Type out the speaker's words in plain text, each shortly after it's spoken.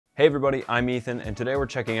Hey everybody, I'm Ethan, and today we're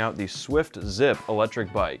checking out the SWFT Zip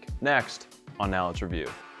electric bike. Next on Now Let's Review.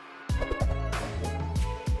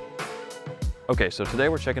 Okay, so today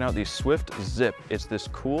we're checking out the SWFT Zip. It's this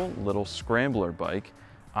cool little scrambler bike.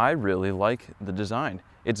 I really like the design.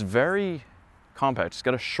 It's very compact. It's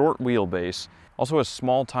got a short wheelbase, also has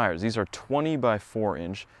small tires. These are 20 by 4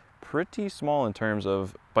 inch, pretty small in terms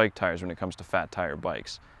of bike tires when it comes to fat tire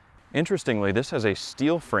bikes. Interestingly, this has a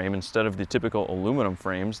steel frame instead of the typical aluminum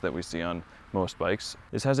frames that we see on most bikes.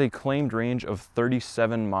 This has a claimed range of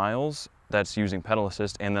 37 miles, that's using pedal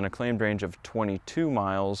assist, and then a claimed range of 22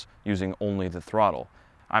 miles using only the throttle.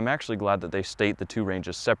 I'm actually glad that they state the two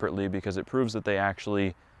ranges separately because it proves that they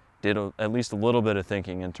actually did at least a little bit of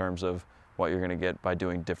thinking in terms of what you're gonna get by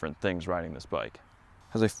doing different things riding this bike.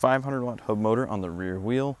 It has a 500 watt hub motor on the rear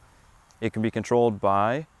wheel. It can be controlled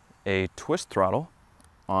by a twist throttle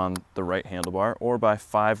on the right handlebar or by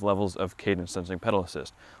 5 levels of cadence sensing pedal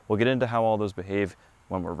assist. We'll get into how all those behave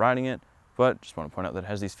when we're riding it, but just want to point out that it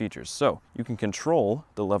has these features. So you can control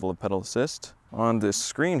the level of pedal assist on this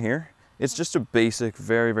screen here. It's just a basic,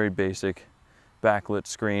 very, very basic backlit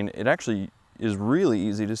screen. It actually is really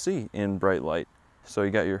easy to see in bright light. So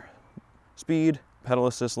you got your speed, pedal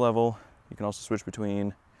assist level. You can also switch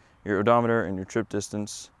between your odometer and your trip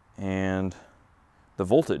distance and the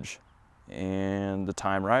voltage and the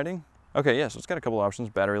time riding. Okay, yeah, so it's got a couple options,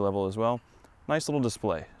 battery level as well. Nice little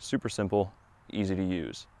display, super simple, easy to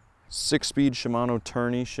use. 6-speed Shimano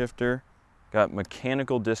tourney shifter, got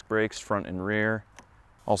mechanical disc brakes front and rear.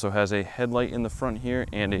 Also has a headlight in the front here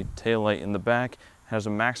and a tail light in the back. Has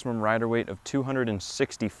a maximum rider weight of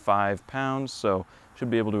 265 pounds, so should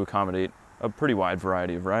be able to accommodate a pretty wide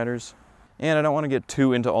variety of riders. And I don't want to get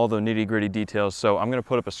too into all the nitty-gritty details, so I'm going to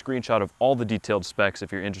put up a screenshot of all the detailed specs.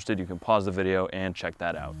 If you're interested, you can pause the video and check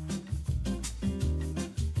that out.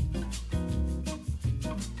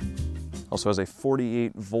 Also has a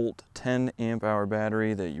 48 volt, 10 amp hour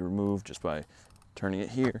battery that you remove just by turning it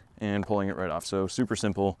here and pulling it right off. So super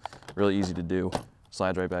simple, really easy to do.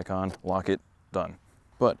 Slides right back on, lock it, done.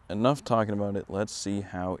 But enough talking about it, let's see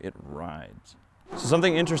how it rides. So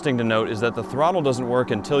something interesting to note is that the throttle doesn't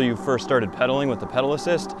work until you first started pedaling with the pedal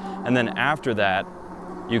assist, and then after that,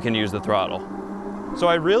 you can use the throttle. So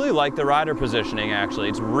I really like the rider positioning actually.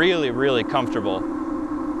 It's really, really comfortable.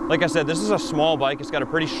 Like I said, this is a small bike. It's got a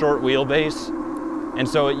pretty short wheelbase, and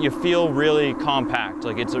so you feel really compact.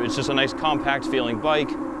 Like it's just a nice compact feeling bike.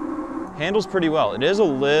 Handles pretty well. It is a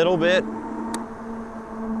little bit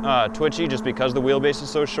twitchy just because the wheelbase is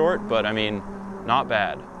so short, but I mean, not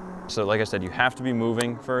bad. So like I said, you have to be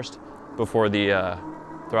moving first before the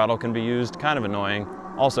throttle can be used. Kind of annoying.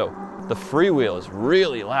 Also, the freewheel is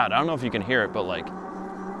really loud. I don't know if you can hear it, but like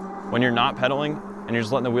when you're not pedaling and you're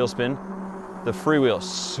just letting the wheel spin, the freewheel is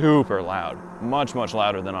super loud. Much, much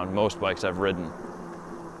louder than on most bikes I've ridden.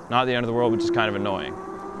 Not the end of the world, but just kind of annoying.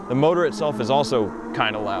 The motor itself is also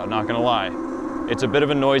kind of loud, not gonna lie. It's a bit of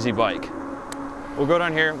a noisy bike. We'll go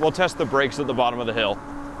down here, we'll test the brakes at the bottom of the hill.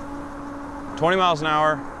 20 miles an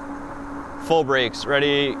hour. Full brakes,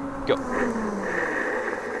 ready, go.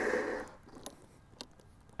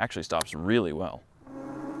 Actually stops really well.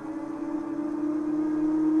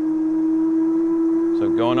 So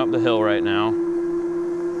going up the hill right now.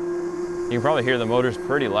 You can probably hear the motor's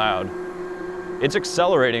pretty loud. It's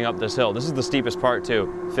accelerating up this hill. This is the steepest part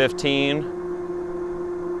too. 15.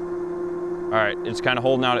 All right, it's kind of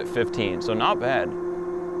holding out at 15, so not bad.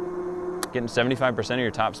 Getting 75% of your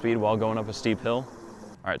top speed while going up a steep hill.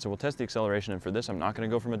 All right, so we'll test the acceleration, and for this, I'm not gonna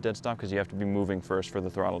go from a dead stop because you have to be moving first for the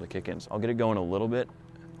throttle to kick in. So I'll get it going a little bit,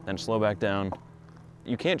 then slow back down.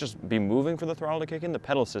 You can't just be moving for the throttle to kick in. The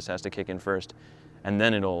pedal assist has to kick in first, and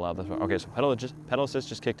then it'll allow the throttle. Okay, so pedal assist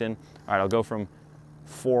just kicked in. All right, I'll go from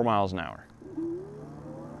 4 miles an hour.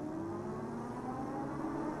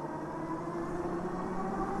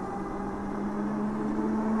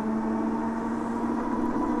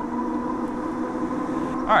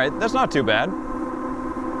 All right, that's not too bad.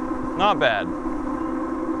 Not bad.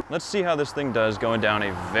 Let's see how this thing does going down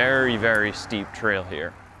a very, very steep trail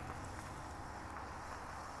here.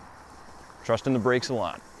 Trusting the brakes a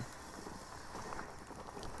lot.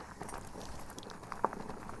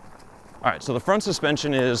 All right, so the front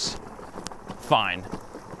suspension is fine.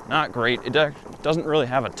 Not great. It doesn't really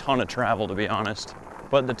have a ton of travel, to be honest.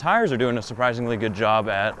 But the tires are doing a surprisingly good job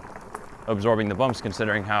at absorbing the bumps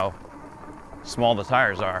considering how small the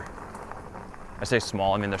tires are. I say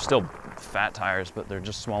small, I mean they're still fat tires, but they're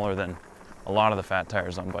just smaller than a lot of the fat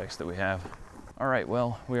tires on bikes that we have. All right,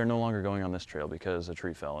 well, we are no longer going on this trail because a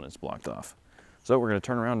tree fell and it's blocked off. So we're gonna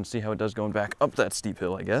turn around and see how it does going back up that steep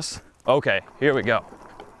hill, I guess. Okay, here we go.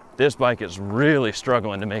 This bike is really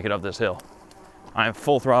struggling to make it up this hill. I am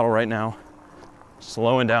full throttle right now,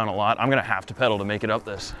 slowing down a lot. I'm gonna have to pedal to make it up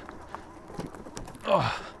this.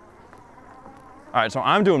 Ugh. All right, so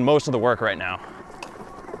I'm doing most of the work right now.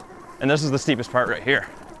 And this is the steepest part right here.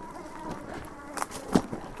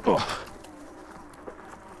 Ugh.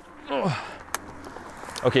 Ugh.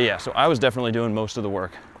 Okay, yeah, so I was definitely doing most of the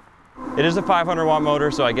work. It is a 500 watt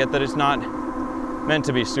motor, so I get that it's not meant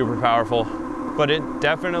to be super powerful, but it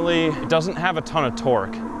doesn't have a ton of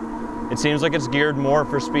torque. It seems like it's geared more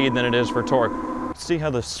for speed than it is for torque. Let's see how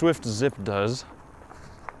the SWFT Zip does.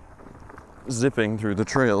 Zipping through the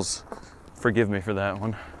trails. Forgive me for that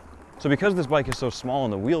one. So because this bike is so small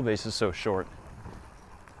and the wheelbase is so short,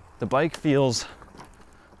 the bike feels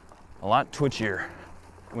a lot twitchier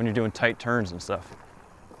when you're doing tight turns and stuff.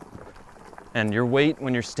 And your weight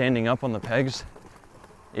when you're standing up on the pegs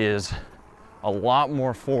is a lot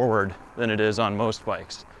more forward than it is on most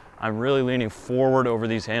bikes. I'm really leaning forward over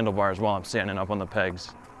these handlebars while I'm standing up on the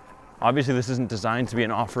pegs. Obviously this isn't designed to be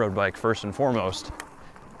an off-road bike first and foremost,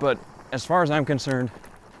 but as far as I'm concerned,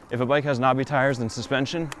 if a bike has knobby tires and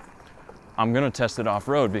suspension, I'm gonna test it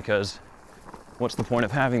off-road, because what's the point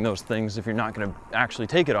of having those things if you're not gonna actually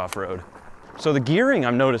take it off-road? So the gearing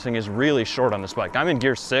I'm noticing is really short on this bike. I'm in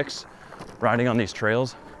gear 6 riding on these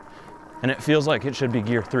trails, and it feels like it should be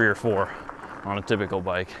gear 3 or 4 on a typical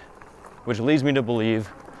bike, which leads me to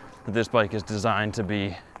believe that this bike is designed to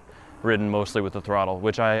be ridden mostly with the throttle,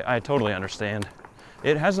 which I totally understand.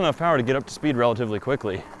 It has enough power to get up to speed relatively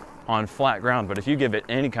quickly on flat ground, but if you give it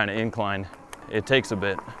any kind of incline, it takes a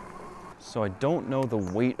bit. So I don't know the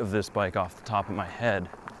weight of this bike off the top of my head,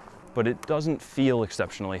 but it doesn't feel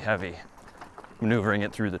exceptionally heavy maneuvering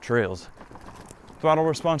it through the trails. Throttle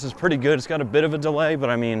response is pretty good. It's got a bit of a delay, but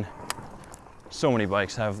I mean, so many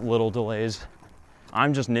bikes have little delays.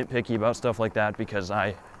 I'm just nitpicky about stuff like that because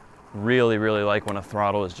I really, really like when a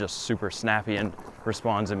throttle is just super snappy and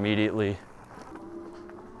responds immediately.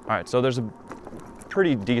 All right, so there's a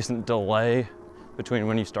pretty decent delay between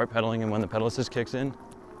when you start pedaling and when the pedal assist kicks in.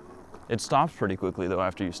 It stops pretty quickly though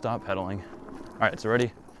after you stop pedaling. All right, so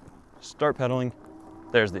ready? Start pedaling,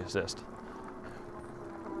 there's the assist.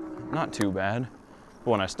 Not too bad,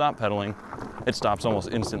 but when I stop pedaling, it stops almost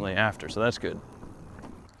instantly after, so that's good.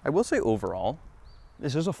 I will say overall,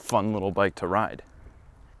 this is a fun little bike to ride.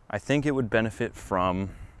 I think it would benefit from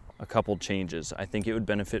a couple changes. I think it would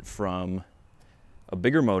benefit from a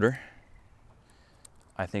bigger motor.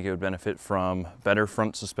 I think it would benefit from better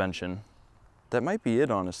front suspension. That might be it,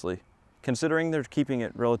 honestly, considering they're keeping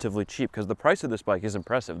it relatively cheap, because the price of this bike is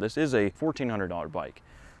impressive. This is a $1,400 bike.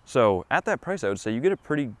 So at that price, I would say you get a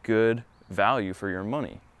pretty good value for your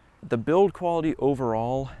money. The build quality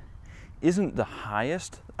overall isn't the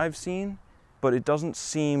highest I've seen, but it doesn't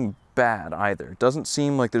seem bad either. It doesn't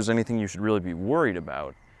seem like there's anything you should really be worried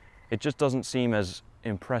about. It just doesn't seem as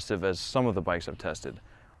impressive as some of the bikes I've tested.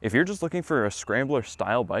 If you're just looking for a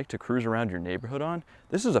Scrambler-style bike to cruise around your neighborhood on,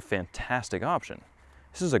 this is a fantastic option.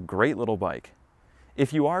 This is a great little bike.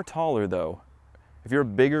 If you are taller though, if you're a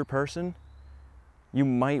bigger person, you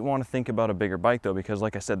might want to think about a bigger bike though, because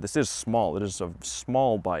like I said, this is small. It is a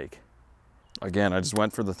small bike. Again, I just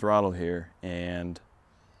went for the throttle here and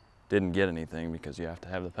didn't get anything because you have to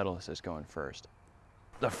have the pedal assist going first.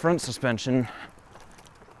 The front suspension,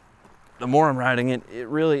 the more I'm riding it, it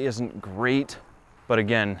really isn't great. But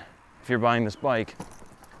again, if you're buying this bike,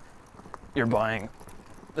 you're buying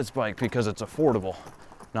this bike because it's affordable,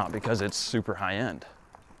 not because it's super high end.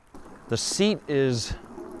 The seat is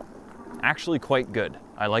actually quite good.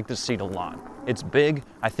 I like this seat a lot. It's big.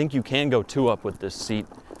 I think you can go 2-up with this seat,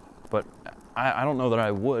 but I don't know that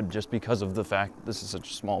I would, just because of the fact this is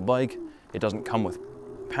such a small bike. It doesn't come with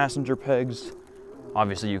passenger pegs.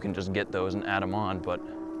 Obviously you can just get those and add them on, but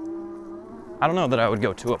I don't know that I would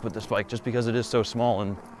go 2-up with this bike just because it is so small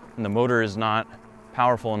and the motor is not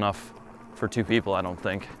powerful enough for 2 people, I don't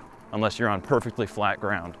think, unless you're on perfectly flat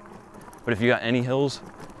ground. But if you got any hills,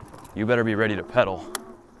 you better be ready to pedal.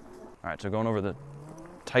 All right, so going over the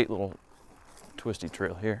tight little twisty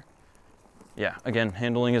trail here. Yeah, again,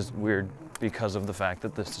 handling is weird because of the fact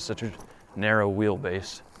that this is such a narrow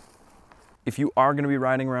wheelbase. If you are going to be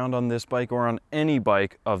riding around on this bike or on any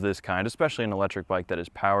bike of this kind, especially an electric bike that is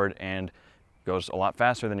powered and goes a lot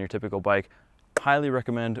faster than your typical bike, highly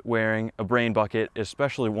recommend wearing a brain bucket,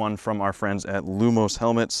 especially one from our friends at Lumos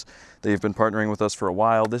Helmets. They've been partnering with us for a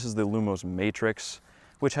while. This is the Lumos Matrix,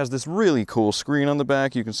 which has this really cool screen on the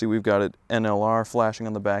back. You can see we've got it NLR flashing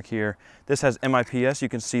on the back here. This has MIPS. You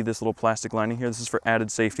can see this little plastic lining here. This is for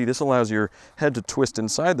added safety. This allows your head to twist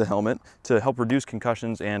inside the helmet to help reduce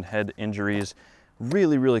concussions and head injuries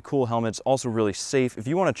Really, really cool helmets, also really safe. If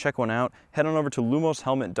you want to check one out, head on over to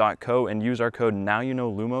lumoshelmet.co and use our code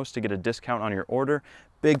NOWYOUKNOW-LUMOS to get a discount on your order.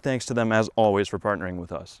 Big thanks to them as always for partnering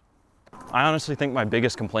with us. I honestly think my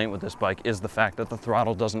biggest complaint with this bike is the fact that the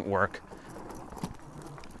throttle doesn't work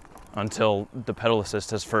until the pedal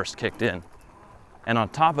assist has first kicked in. And on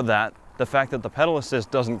top of that, the fact that the pedal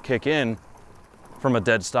assist doesn't kick in from a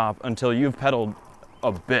dead stop until you've pedaled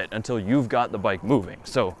a bit, until you've got the bike moving.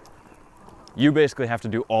 So you basically have to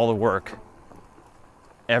do all the work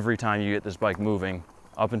every time you get this bike moving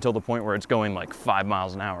up until the point where it's going like 5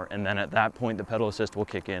 miles an hour. And then at that point, the pedal assist will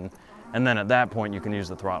kick in. And then at that point, you can use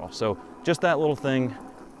the throttle. So just that little thing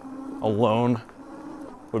alone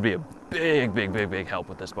would be a big, big, big, big help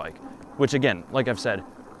with this bike. Which again, like I've said,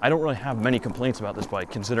 I don't really have many complaints about this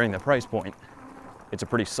bike considering the price point. It's a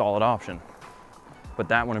pretty solid option. But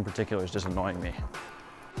that one in particular is just annoying me.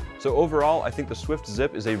 So overall, I think the SWFT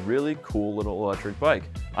Zip is a really cool little electric bike.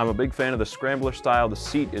 I'm a big fan of the Scrambler-Style. The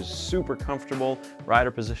seat is super comfortable.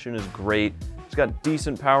 Rider position is great. It's got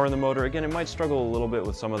decent power in the motor. Again, it might struggle a little bit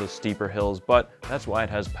with some of the steeper hills, but that's why it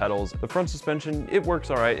has pedals. The front suspension, it works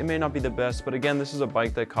all right. It may not be the best, but again, this is a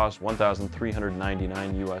bike that costs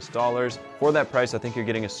 $1,399 US. For that price, I think you're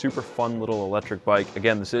getting a super fun little electric bike.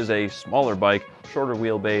 Again, this is a smaller bike, shorter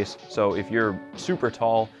wheelbase, so if you're super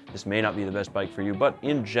tall, this may not be the best bike for you, but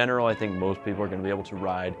in general, I think most people are going to be able to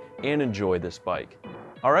ride and enjoy this bike.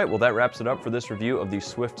 All right, well that wraps it up for this review of the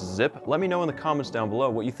SWFT Zip. Let me know in the comments down below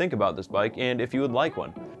what you think about this bike and if you would like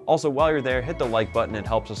one. Also, while you're there, hit the like button, it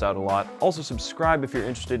helps us out a lot. Also subscribe if you're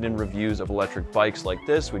interested in reviews of electric bikes like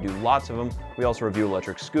this. We do lots of them. We also review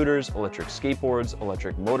electric scooters, electric skateboards,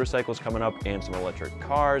 electric motorcycles coming up, and some electric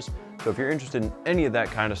cars. So if you're interested in any of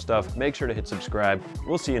that kind of stuff, make sure to hit subscribe.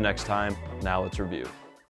 We'll see you next time. Now let's review.